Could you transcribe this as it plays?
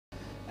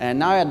And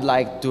now I'd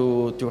like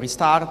to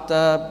restart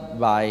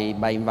by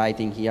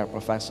inviting here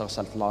Professor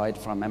Lloyd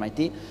from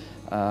MIT.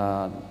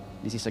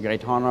 This is a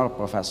great honor.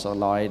 Professor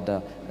Lloyd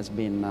has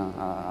been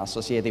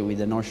associated with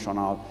the notion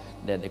of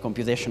the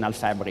computational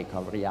fabric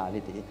of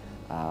reality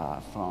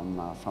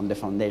from the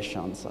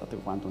foundations to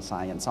quantum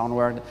science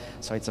onward.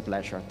 So it's a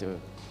pleasure to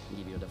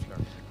give you the floor.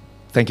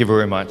 Thank you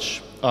very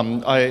much.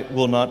 I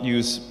will not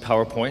use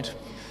PowerPoint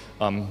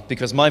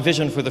because my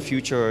vision for the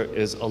future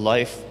is a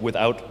life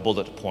without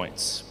bullet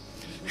points.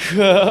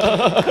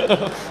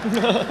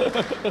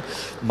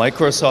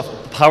 Microsoft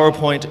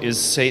PowerPoint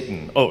is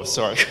Satan. Oh,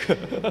 sorry.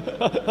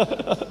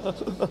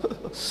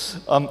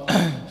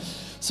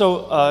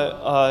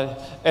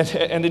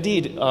 And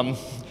indeed,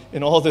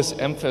 in all this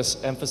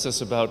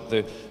emphasis about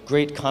the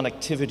great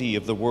connectivity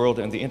of the world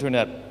and the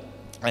internet,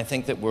 I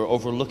think that we're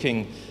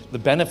overlooking the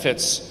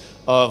benefits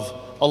of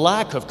a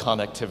lack of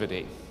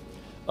connectivity.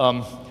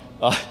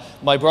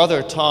 My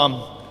brother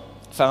Tom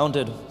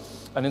founded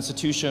an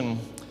institution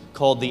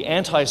called the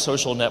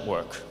Anti-Social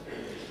Network.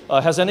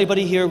 Has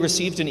anybody here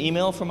received an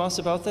email from us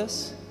about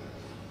this?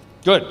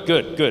 Good,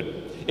 good,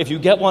 good. If you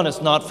get one,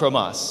 it's not from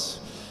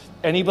us.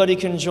 Anybody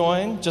can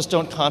join, just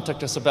don't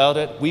contact us about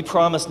it. We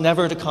promise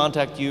never to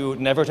contact you,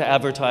 never to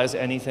advertise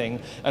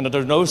anything, and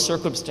under no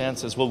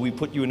circumstances will we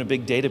put you in a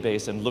big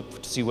database and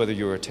look to see whether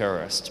you're a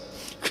terrorist.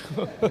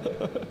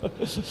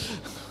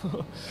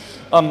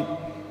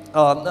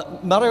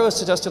 Mario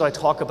suggested I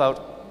talk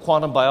about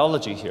quantum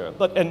biology here,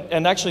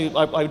 and actually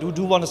I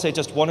do want to say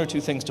just one or two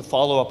things to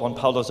follow up on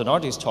Paolo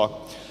Zanardi's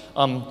talk.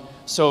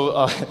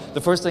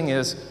 The first thing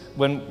is,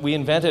 when we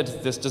invented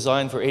this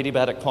design for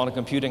adiabatic quantum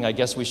computing, I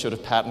guess we should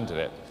have patented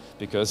it,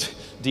 because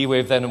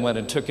D-Wave then went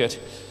and took it.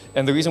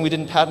 And the reason we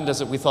didn't patent it is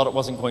that we thought it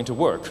wasn't going to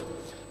work.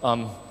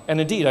 And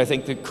indeed, I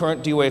think the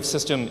current D-Wave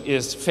system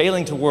is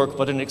failing to work,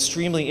 but in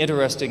extremely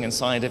interesting and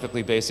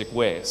scientifically basic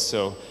ways.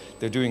 So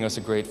they're doing us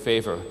a great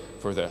favor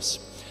for this.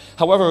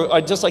 However,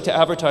 I'd just like to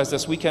advertise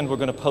this weekend we're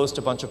going to post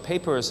a bunch of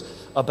papers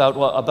about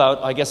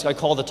I guess I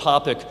call the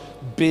topic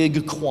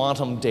big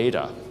quantum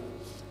data,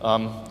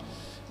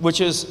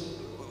 which is,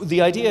 the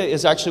idea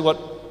is actually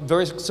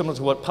very similar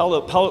to what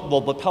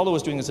Paolo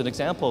was doing as an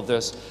example of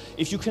this.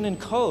 If you can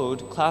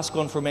encode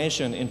classical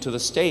information into the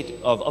state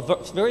of a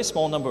very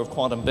small number of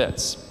quantum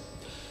bits,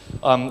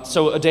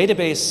 so a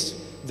database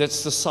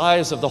that's the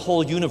size of the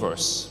whole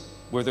universe,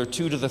 where there are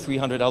 2 to the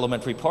 300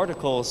 elementary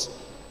particles,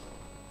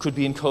 could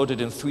be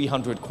encoded in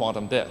 300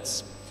 quantum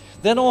bits.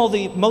 Then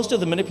most of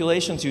the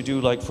manipulations you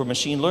do, like for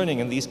machine learning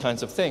and these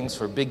kinds of things,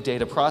 for big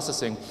data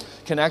processing,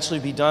 can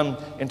actually be done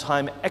in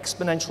time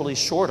exponentially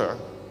shorter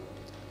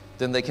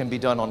than they can be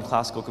done on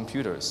classical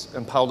computers.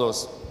 And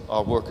Paolo's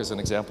work is an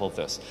example of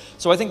this.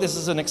 So I think this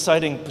is an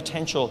exciting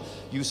potential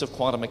use of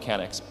quantum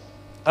mechanics.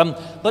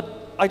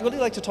 But I'd really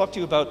like to talk to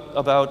you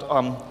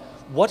about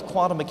what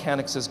quantum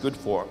mechanics is good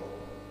for.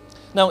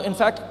 Now, in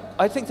fact,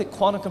 I think that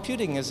quantum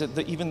computing is,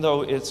 even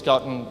though it's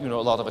gotten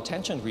a lot of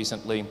attention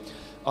recently,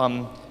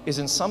 is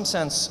in some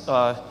sense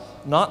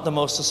not the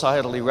most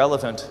societally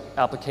relevant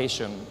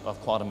application of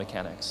quantum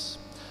mechanics.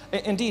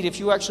 Indeed, if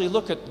you actually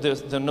look at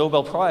the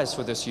Nobel Prize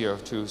for this year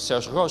to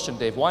Serge Roche and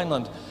Dave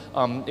Wineland,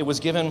 it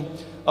was given,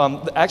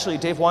 actually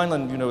Dave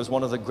Wineland is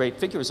one of the great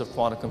figures of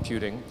quantum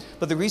computing,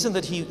 but the reason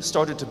that he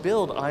started to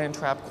build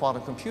ion-trapped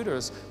quantum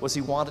computers was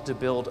he wanted to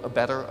build a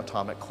better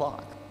atomic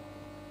clock.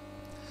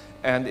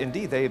 And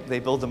indeed, they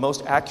build the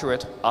most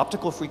accurate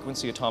optical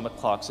frequency atomic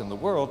clocks in the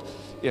world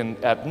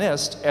at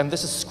NIST, and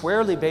this is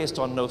squarely based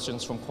on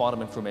notions from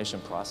quantum information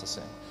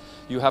processing.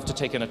 You have to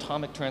take an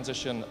atomic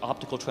transition,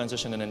 optical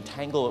transition, and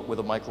entangle it with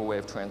a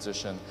microwave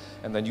transition,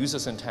 and then use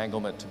this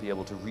entanglement to be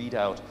able to read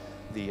out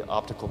the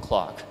optical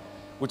clock,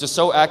 which is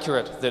so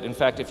accurate that, in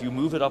fact, if you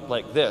move it up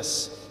like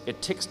this,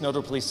 it ticks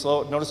noticeably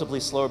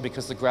slower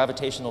because the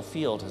gravitational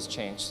field has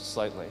changed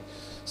slightly.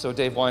 So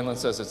Dave Wineland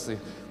says it's the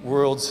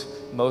world's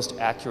most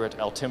accurate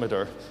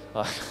altimeter.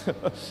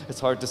 It's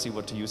hard to see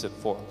what to use it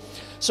for.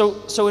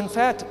 So in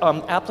fact,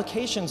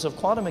 applications of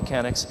quantum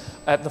mechanics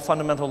at the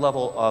fundamental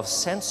level of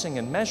sensing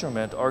and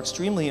measurement are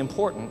extremely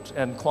important,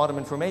 and quantum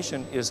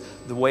information is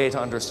the way to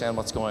understand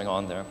what's going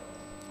on there.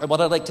 And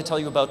what I'd like to tell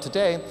you about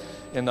today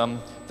in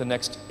the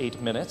next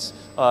 8 minutes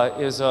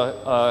is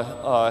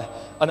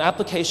an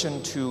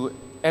application to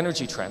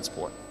energy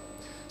transport.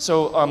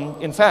 So,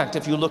 in fact,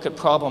 if you look at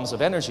problems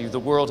of energy, the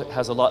world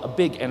has a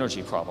big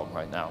energy problem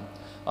right now.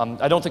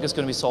 I don't think it's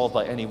going to be solved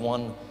by any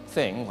one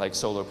thing, like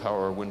solar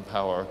power, or wind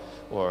power,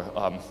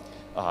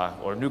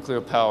 or nuclear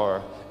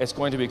power. It's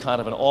going to be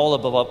kind of an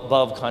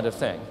all-above kind of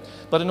thing.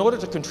 But in order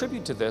to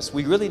contribute to this,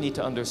 we really need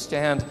to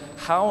understand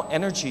how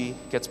energy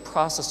gets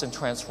processed and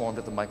transformed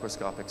at the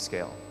microscopic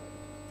scale.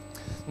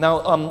 Now,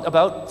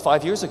 about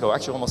 5 years ago,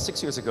 actually almost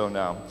 6 years ago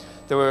now,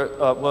 there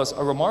was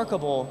a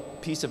remarkable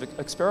piece of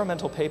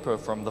experimental paper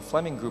from the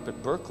Fleming group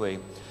at Berkeley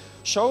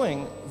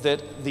showing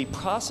that the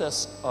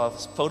process of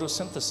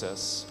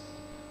photosynthesis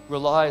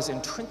relies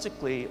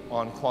intrinsically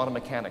on quantum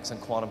mechanics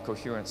and quantum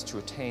coherence to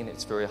attain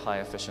its very high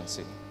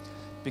efficiency.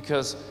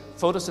 Because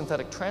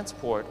photosynthetic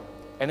transport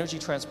energy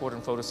transport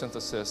and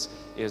photosynthesis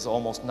is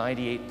almost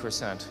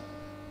 98%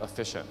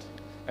 efficient.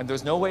 And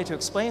there's no way to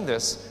explain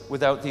this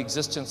without the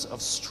existence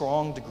of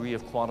strong degree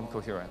of quantum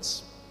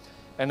coherence.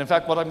 And in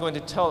fact, what I'm going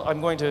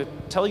to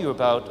tell you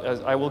about,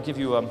 I will give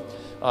you,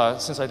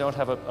 since I don't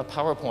have a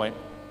PowerPoint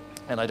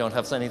and I don't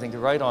have anything to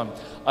write on,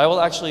 I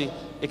will actually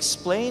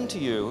explain to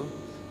you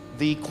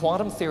the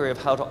quantum theory of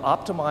how to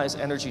optimize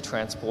energy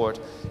transport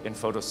in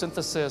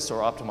photosynthesis,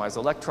 or optimize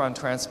electron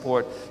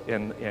transport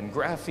in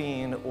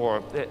graphene,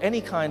 or any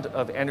kind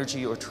of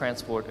energy or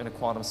transport in a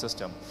quantum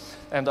system.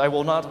 And I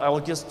will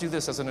just do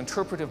this as an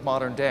interpretive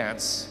modern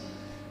dance.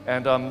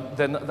 And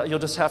then you'll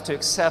just have to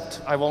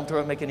accept, I won't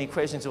make any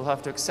equations, you'll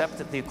have to accept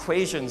that the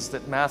equations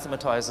that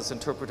mathematize this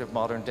interpretive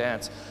modern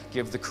dance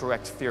give the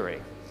correct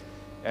theory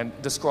and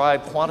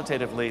describe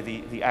quantitatively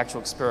the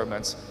actual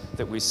experiments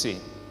that we see.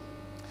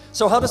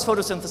 So how does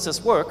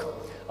photosynthesis work?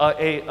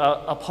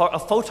 A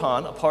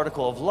photon, a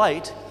particle of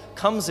light,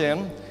 comes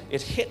in,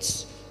 it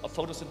hits a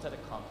photosynthetic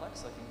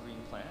complex, like in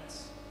green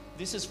plants.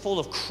 This is full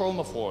of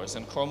chromophores,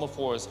 and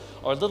chromophores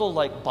are little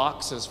like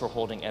boxes for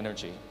holding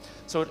energy.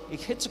 So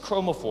it hits a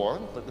chromophore,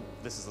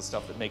 this is the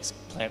stuff that makes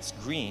plants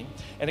green,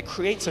 and it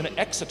creates an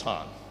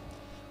exciton.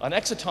 An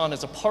exciton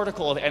is a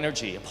particle of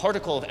energy, a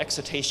particle of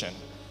excitation,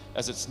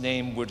 as its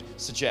name would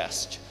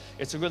suggest.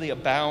 It's really a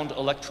bound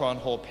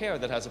electron-hole pair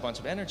that has a bunch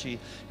of energy,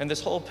 and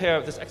this whole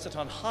pair, this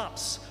exciton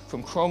hops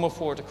from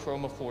chromophore to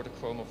chromophore to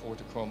chromophore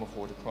to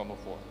chromophore to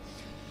chromophore.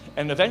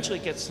 And eventually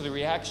it gets to the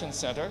reaction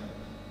center,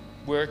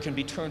 where it can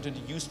be turned into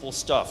useful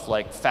stuff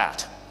like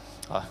fat.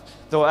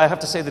 Though I have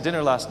to say the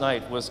dinner last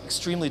night was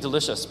extremely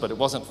delicious, but it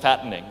wasn't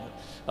fattening.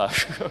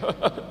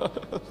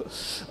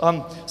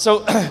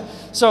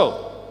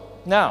 So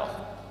now,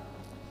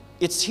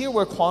 it's here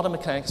where quantum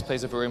mechanics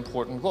plays a very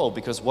important role,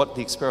 because what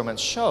the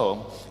experiments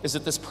show is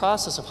that this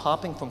process of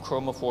hopping from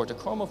chromophore to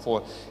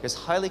chromophore is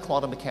highly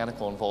quantum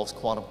mechanical, involves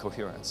quantum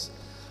coherence.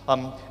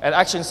 And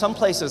actually in some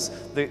places,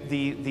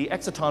 the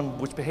exciton,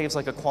 which behaves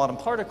like a quantum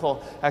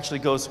particle, actually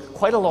goes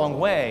quite a long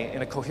way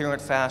in a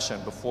coherent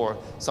fashion before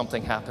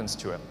something happens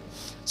to it.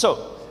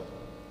 So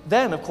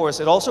then, of course,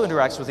 it also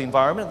interacts with the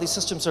environment. These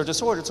systems are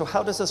disordered, so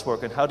how does this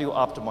work, and how do you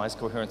optimize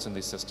coherence in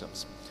these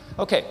systems?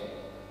 Okay.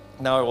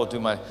 Now I will do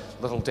my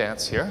little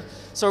dance here.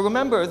 So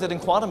remember that in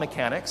quantum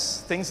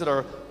mechanics, things that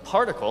are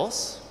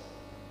particles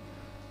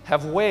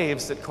have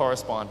waves that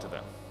correspond to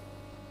them.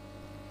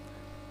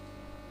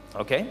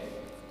 Okay?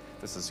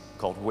 This is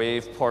called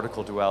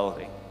wave-particle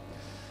duality.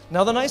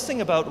 Now the nice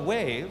thing about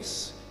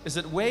waves is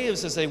that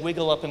waves, as they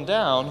wiggle up and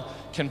down,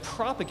 can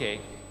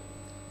propagate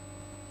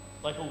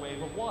like a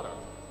wave of water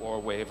or a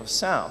wave of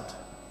sound.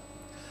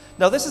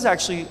 Now this is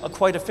actually a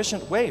quite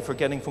efficient way for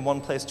getting from one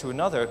place to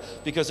another,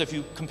 because if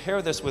you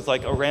compare this with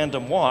like a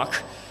random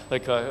walk,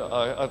 like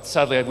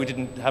sadly we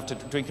didn't have to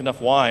drink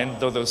enough wine,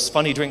 though those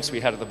funny drinks we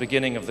had at the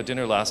beginning of the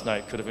dinner last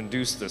night could have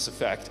induced this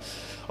effect.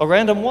 A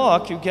random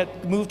walk, you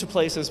get moved to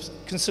places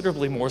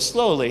considerably more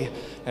slowly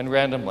and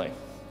randomly.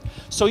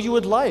 So you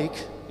would like,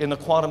 in a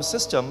quantum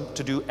system,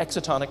 to do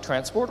excitonic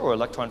transport or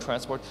electron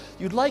transport,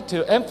 you'd like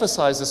to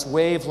emphasize this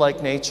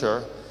wave-like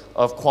nature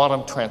of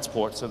quantum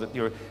transport so that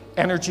your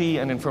energy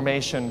and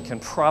information can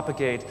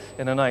propagate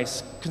in a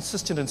nice,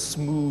 consistent and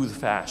smooth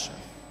fashion.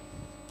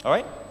 All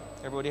right?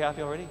 Everybody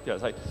happy already?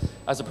 Yes.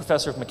 As a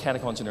professor of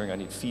mechanical engineering, I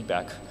need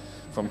feedback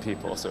from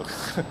people, so.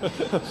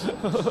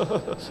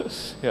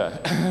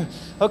 Yeah.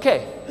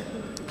 Okay.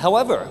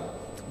 However,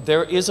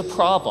 there is a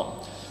problem,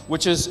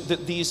 which is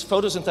that these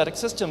photosynthetic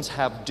systems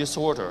have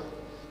disorder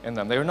in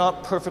them. They're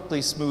not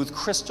perfectly smooth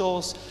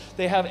crystals.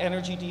 They have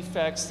energy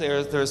defects.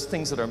 There's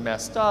things that are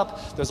messed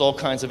up. There's all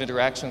kinds of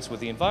interactions with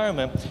the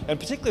environment. And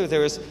particularly,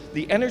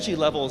 the energy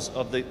levels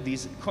of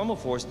these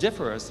chromophores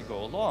differ as they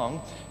go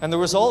along. And the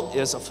result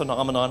is a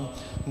phenomenon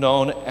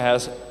known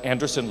as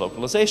Anderson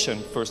localization,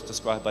 first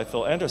described by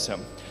Phil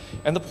Anderson.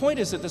 And the point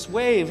is that this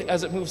wave,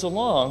 as it moves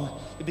along,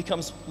 it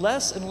becomes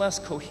less and less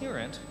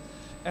coherent.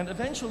 And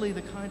eventually,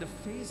 the kind of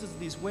phases of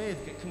these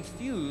waves get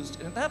confused.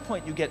 And at that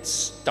point, you get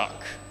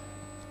stuck.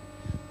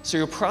 So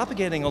you're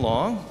propagating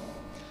along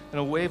in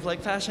a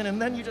wave-like fashion,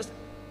 and then you just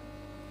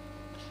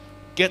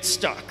get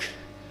stuck.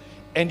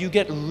 And you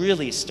get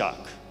really stuck.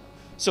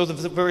 So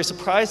the very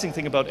surprising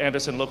thing about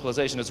Anderson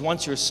localization is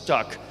once you're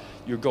stuck,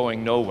 you're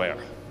going nowhere.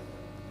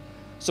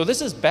 So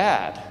this is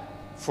bad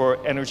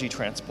for energy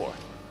transport.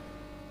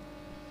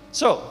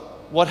 So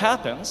what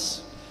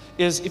happens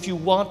is if you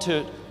want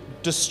to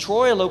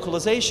destroy a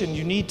localization,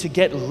 you need to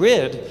get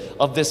rid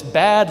of this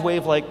bad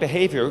wave-like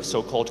behavior,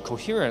 so-called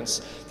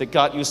coherence, that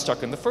got you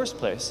stuck in the first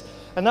place.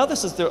 And now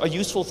this is a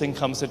useful thing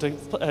comes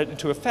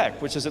into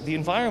effect, which is that the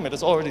environment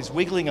is already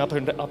wiggling up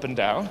and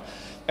down.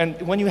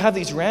 And when you have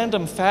these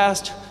random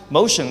fast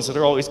motions that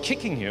are always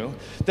kicking you,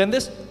 then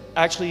this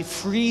actually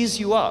frees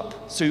you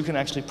up so you can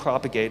actually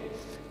propagate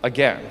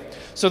again.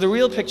 So the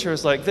real picture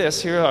is like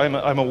this. Here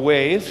I'm a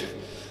wave,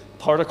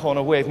 particle in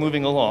a wave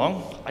moving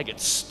along. I get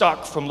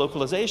stuck from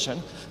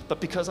localization, but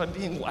because I'm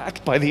being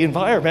whacked by the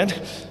environment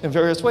in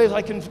various ways,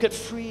 I can get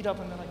freed up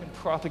and then I can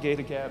propagate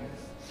again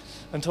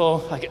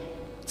until I get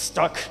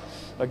stuck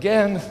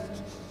again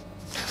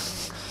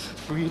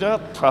freed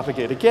up,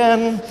 propagate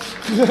again.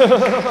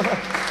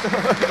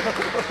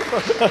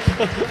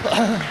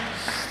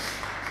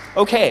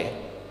 Okay,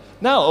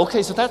 now,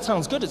 so that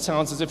sounds good. It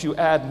sounds as if you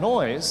add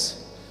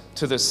noise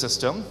to this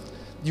system,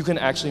 you can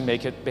actually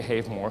make it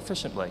behave more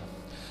efficiently.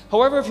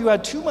 However, if you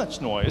add too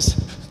much noise,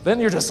 then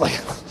you're just like,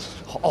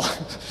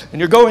 and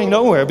you're going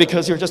nowhere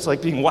because you're just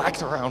like being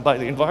whacked around by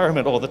the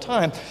environment all the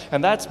time,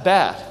 and that's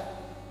bad.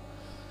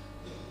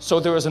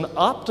 So there is an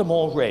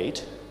optimal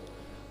rate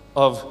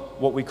of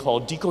what we call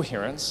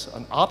decoherence,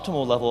 an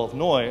optimal level of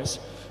noise,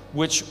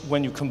 which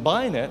when you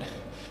combine it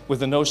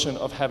with the notion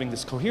of having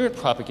this coherent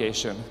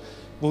propagation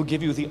will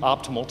give you the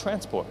optimal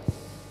transport.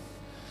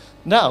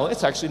 Now,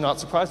 it's actually not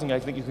surprising. I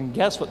think you can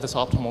guess what this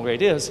optimal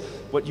rate is.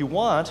 What you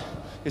want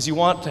is you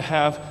want to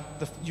have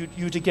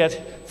you to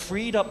get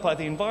freed up by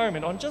the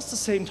environment on just the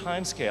same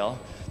time scale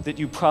that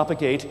you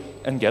propagate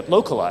and get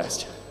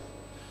localized.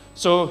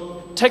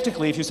 So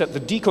technically, if you set the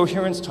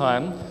decoherence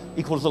time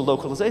equal to the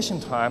localization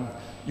time,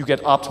 you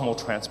get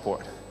optimal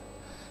transport.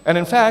 And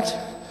in fact,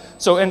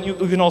 and you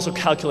can also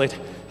calculate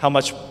how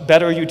much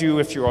better you do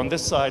if you're on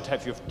this side,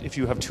 if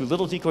you have too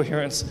little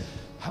decoherence,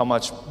 how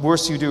much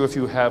worse you do if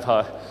you have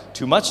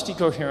too much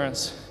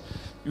decoherence.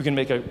 You can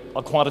make a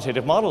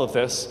quantitative model of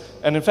this.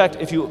 And in fact,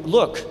 if you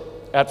look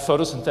at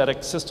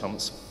photosynthetic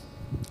systems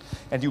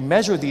and you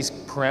measure these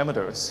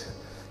parameters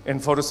in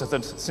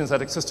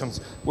photosynthetic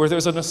systems where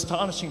there's an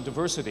astonishing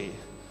diversity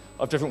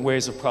of different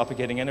ways of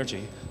propagating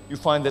energy, you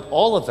find that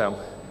all of them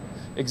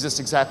exist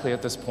exactly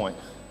at this point,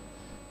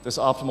 this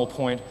optimal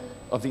point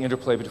of the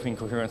interplay between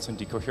coherence and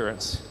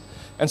decoherence.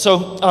 And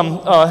so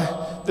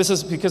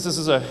because this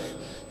is a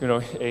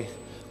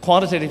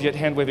quantitative yet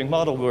hand-waving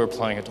model, we're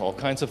applying it to all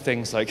kinds of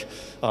things like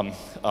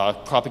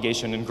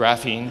propagation in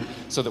graphene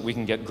so that we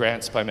can get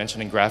grants by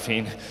mentioning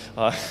graphene,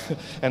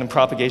 and in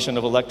propagation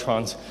of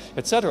electrons,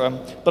 et cetera.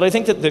 But I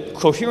think that the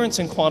coherence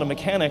in quantum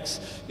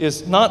mechanics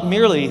is not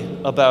merely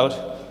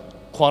about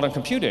quantum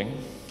computing.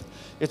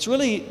 It's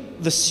really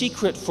the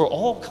secret for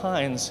all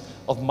kinds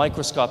of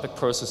microscopic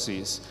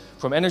processes,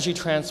 from energy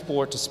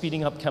transport to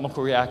speeding up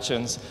chemical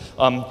reactions,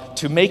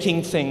 to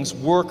making things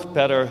work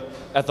better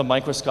at the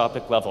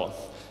microscopic level.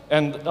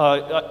 And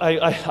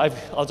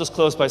I'll just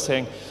close by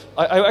saying,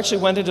 I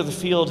actually went into the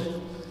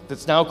field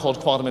that's now called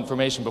quantum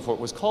information before it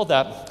was called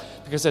that,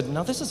 because I said,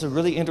 now this is a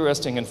really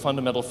interesting and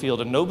fundamental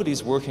field and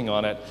nobody's working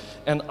on it.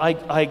 And I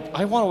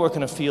want to work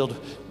in a field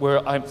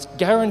where I'm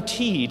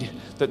guaranteed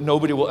that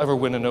nobody will ever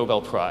win a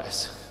Nobel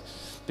Prize.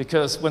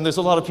 Because when there's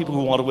a lot of people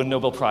who want to win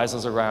Nobel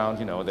Prizes around,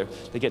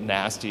 they get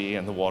nasty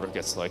and the water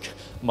gets like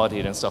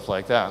muddied and stuff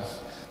like that.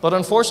 But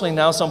unfortunately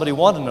now somebody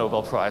won a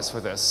Nobel Prize for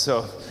this,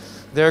 so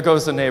there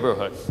goes the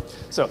neighborhood.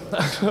 So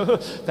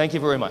thank you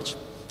very much.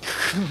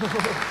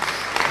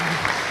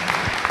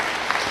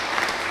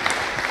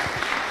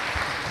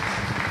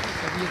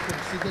 Have you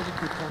considered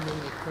becoming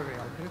a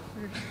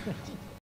choreographer?